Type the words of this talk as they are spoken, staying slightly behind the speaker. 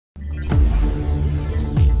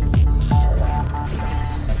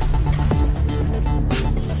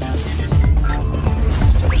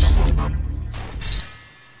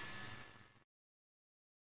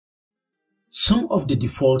some of the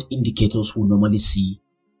default indicators we normally see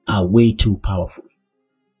are way too powerful.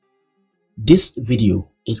 This video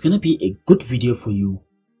is going to be a good video for you.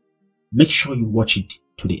 Make sure you watch it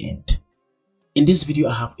to the end. In this video,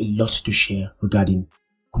 I have a lot to share regarding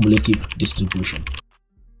cumulative distribution.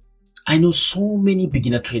 I know so many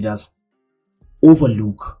beginner traders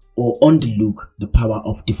overlook or underlook the power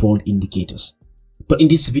of default indicators. But in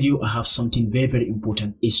this video, I have something very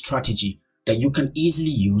important, a strategy that you can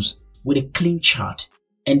easily use with a clean chart,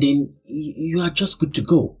 and then you are just good to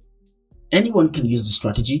go. Anyone can use the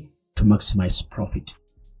strategy to maximize profit.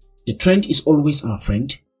 The trend is always our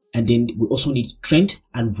friend, and then we also need trend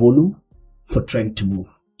and volume for trend to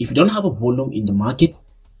move. If you don't have a volume in the market,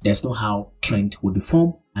 there's no how trend will be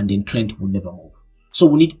formed, and then trend will never move. So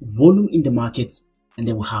we need volume in the markets, and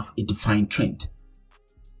then we have a defined trend.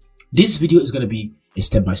 This video is going to be a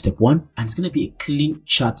step-by-step one, and it's going to be a clean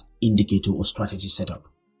chart indicator or strategy setup.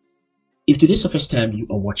 If today is the first time you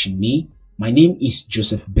are watching me, my name is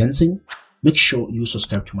Joseph Benson. Make sure you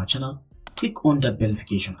subscribe to my channel. Click on that bell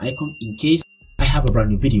notification icon in case I have a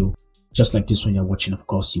brand new video. Just like this one you're watching, of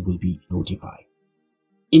course, you will be notified.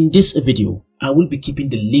 In this video, I will be keeping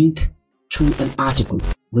the link to an article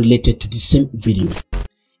related to the same video.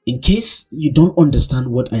 In case you don't understand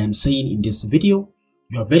what I am saying in this video,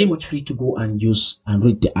 you are very much free to go and use and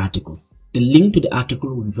read the article. The link to the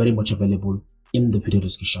article will be very much available in the video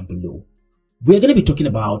description below. We are going to be talking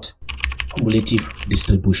about cumulative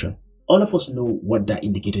distribution. All of us know what that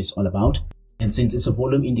indicator is all about. And since it's a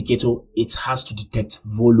volume indicator, it has to detect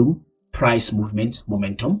volume, price movement,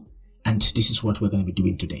 momentum. And this is what we're going to be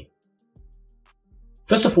doing today.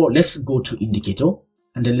 First of all, let's go to indicator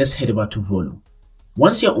and then let's head over to volume.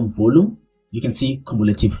 Once you're on volume, you can see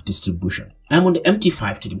cumulative distribution. I'm on the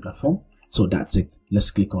MT5 trading platform. So that's it.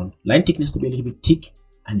 Let's click on line thickness to be a little bit thick,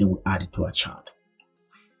 and then we'll add it to our chart.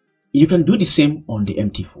 You can do the same on the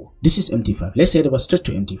MT4. This is MT5. Let's head over straight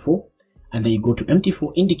to MT4, and then you go to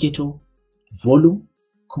MT4 indicator, volume,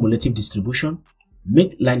 cumulative distribution,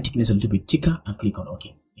 make line thickness a little bit thicker, and click on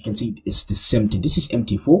OK. You can see it's the same thing. This is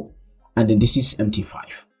MT4, and then this is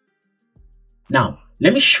MT5. Now,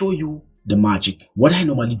 let me show you the magic, what I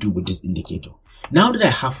normally do with this indicator. Now that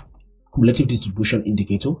I have cumulative distribution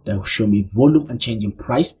indicator that will show me volume and change in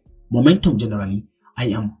price, momentum generally, I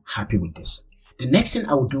am happy with this. The next thing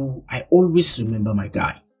I will do, I always remember my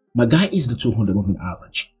guy. My guy is the 200 moving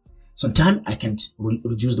average. Sometimes I can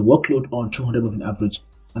reduce the workload on 200 moving average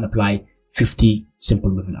and apply 50 simple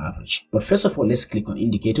moving average. But first of all, let's click on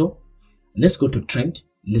indicator. Let's go to trend.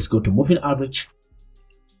 Let's go to moving average.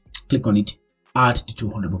 Click on it. Add the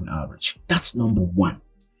 200 moving average. That's number one.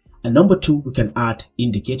 And number two, we can add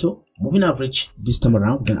indicator, moving average. This time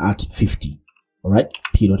around, we can add 50. All right,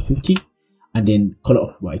 period 50. And then color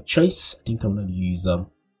of my choice. I think I'm going to use, I'll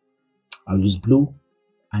use blue,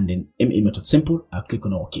 and then MA method simple. I'll click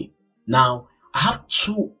on OK. Now I have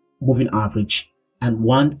two moving average and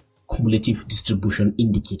one cumulative distribution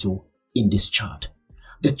indicator in this chart.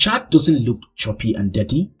 The chart doesn't look choppy and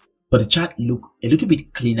dirty, but the chart look a little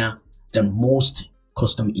bit cleaner than most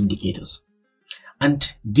custom indicators. And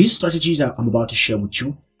this strategy that I'm about to share with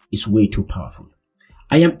you is way too powerful.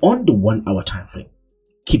 I am on the 1 hour time frame.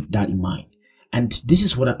 Keep that in mind. And this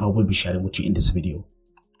is what I will be sharing with you in this video.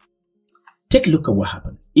 Take a look at what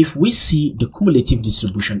happened. If we see the cumulative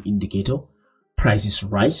distribution indicator, prices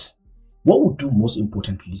rise, what we'll do most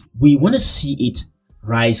importantly, we want to see it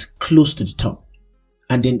rise close to the top.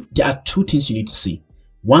 And then there are two things you need to see.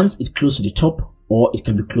 Once it's close to the top, or it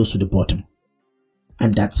can be close to the bottom.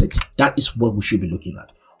 And that's it. That is what we should be looking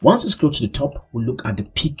at. Once it's close to the top, we'll look at the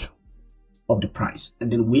peak of the price. And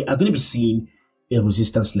then we are going to be seeing a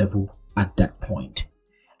resistance level at that point.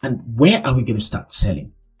 And where are we going to start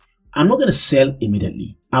selling? I'm not going to sell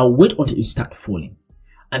immediately. I'll wait until it starts falling.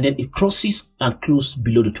 And then it crosses and closes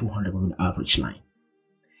below the 200 moving average line.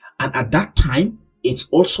 And at that time, it's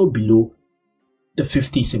also below the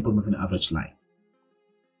 50 simple moving average line.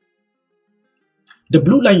 The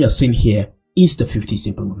blue line you're seeing here is the 50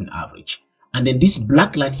 simple moving average. And then this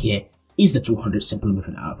black line here is the 200 simple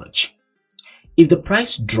moving average. If the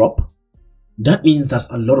price drop, that means there's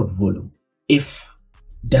a lot of volume. If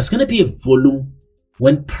there's going to be a volume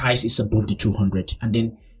when price is above the 200, and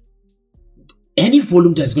then any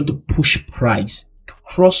volume that's going to push price to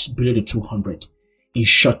cross below the 200 in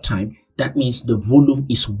short time, that means the volume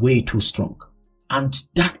is way too strong. And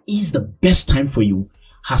that is the best time for you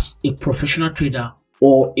as a professional trader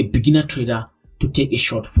or a beginner trader to take a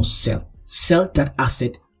short for sell. Sell that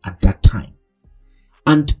asset at that time.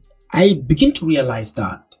 And I begin to realize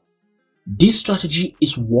that this strategy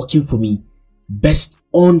is working for me based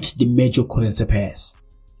on the major currency pairs.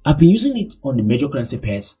 I've been using it on the major currency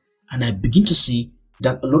pairs, and I begin to see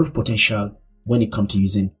that a lot of potential when it comes to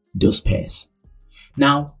using those pairs.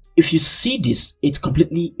 Now, if you see this, it's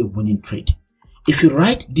completely a winning trade. If you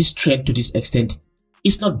write this trend to this extent,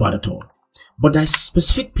 it's not bad at all. But there's a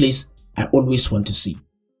specific place I always want to see.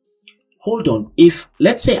 Hold on, if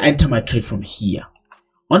let's say I enter my trade from here,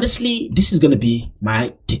 honestly, this is going to be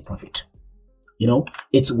my take profit. You know,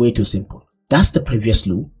 it's way too simple. That's the previous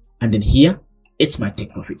low, and then here, it's my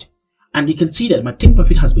take profit. And you can see that my take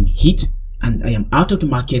profit has been hit, and I am out of the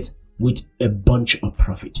market with a bunch of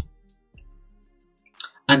profit.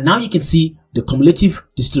 And now you can see the cumulative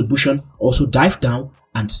distribution also dive down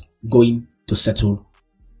and going to settle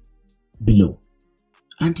below.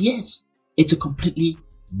 And yes, it's a completely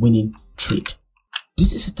winning trade.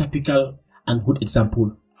 This is a typical and good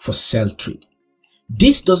example for sell trade.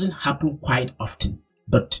 This doesn't happen quite often,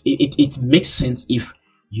 but it makes sense if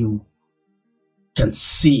you can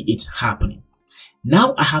see it happening.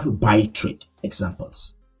 Now I have a buy trade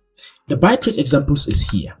examples. The buy trade examples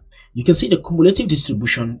is here. You can see the cumulative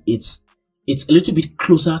distribution, it's a little bit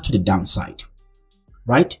closer to the downside,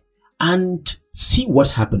 right? And see what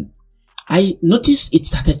happened. I noticed it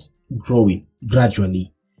started growing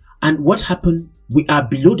gradually. And what happened? We are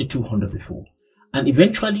below the 200 before. And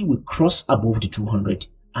eventually we cross above the 200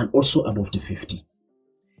 and also above the 50.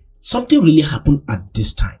 Something really happened at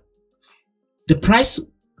this time. The price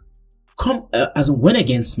went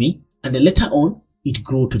against me, and then later on it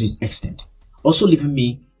grew to this extent, also leaving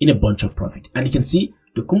me in a bunch of profit. And you can see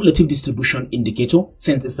the cumulative distribution indicator,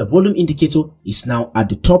 since it's a volume indicator, is now at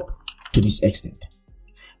the top to this extent.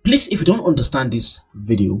 Please, if you don't understand this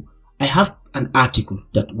video, I have an article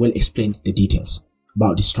that will explain the details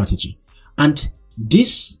about this strategy. And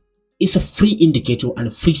this is a free indicator and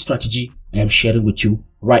a free strategy I am sharing with you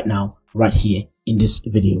right now, right here in this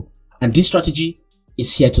video. And this strategy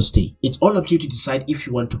is here to stay. It's all up to you to decide if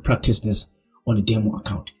you want to practice this on a demo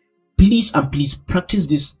account. Please and please practice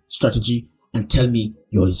this strategy and tell me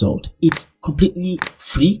your result. It's completely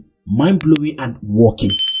free, mind-blowing, and working.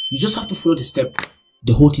 You just have to follow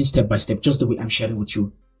the whole thing step by step, just the way I'm sharing with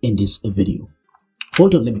you in this video.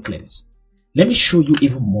 Hold on, let me clear this. Let me show you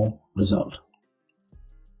even more result.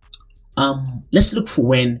 Let's look for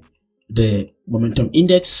when the momentum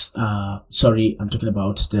index, sorry, I'm talking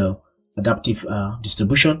about the adaptive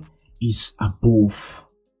distribution, is above.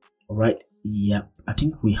 All right, yeah, I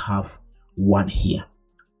think we have one here.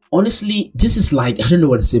 Honestly, this is like, I don't know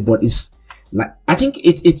what to say, but it's like, I think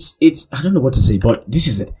it's I don't know what to say, but this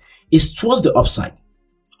is it. It's towards the upside.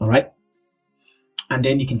 All right, and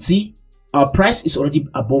then you can see our price is already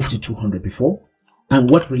above the 200 before. And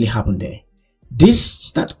what really happened there? This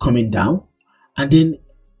start coming down, and then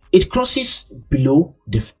it crosses below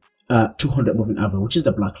the 200 moving average, which is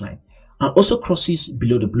the black line, and also crosses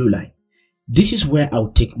below the blue line. This is where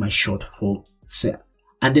I'll take my short for sell,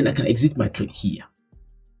 and then I can exit my trade here.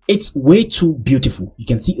 It's way too beautiful. You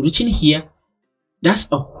can see reaching here,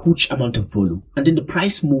 that's a huge amount of volume, and then the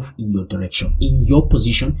price move in your direction, in your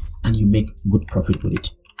position, and you make good profit with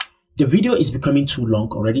it. The video is becoming too long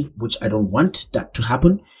already, which I don't want that to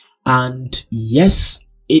happen. And yes,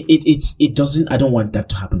 it doesn't, I don't want that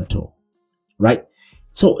to happen at all, right?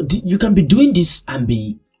 So you can be doing this and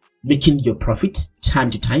be making your profit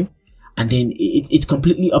time to time, and then it's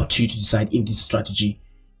completely up to you to decide if this strategy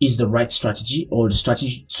is the right strategy, or the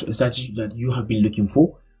strategy that you have been looking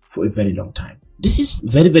for a very long time. This is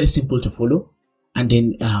very, very simple to follow, and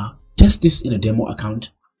then test this in a demo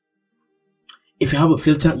account. If you have a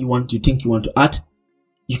filter you think you want to add,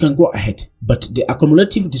 you can go ahead. But the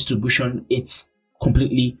accumulative distribution, it's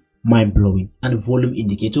completely mind-blowing, and a volume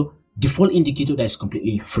indicator, default indicator, that is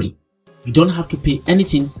completely free. You don't have to pay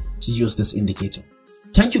anything to use this indicator.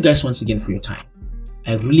 Thank you guys once again for your time.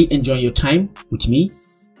 I really enjoy your time with me.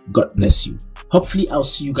 God bless you. Hopefully I'll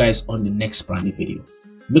see you guys on the next brand new video.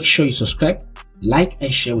 Make sure you subscribe, like,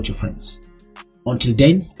 and share with your friends. Until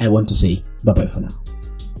then, I want to say bye bye for now.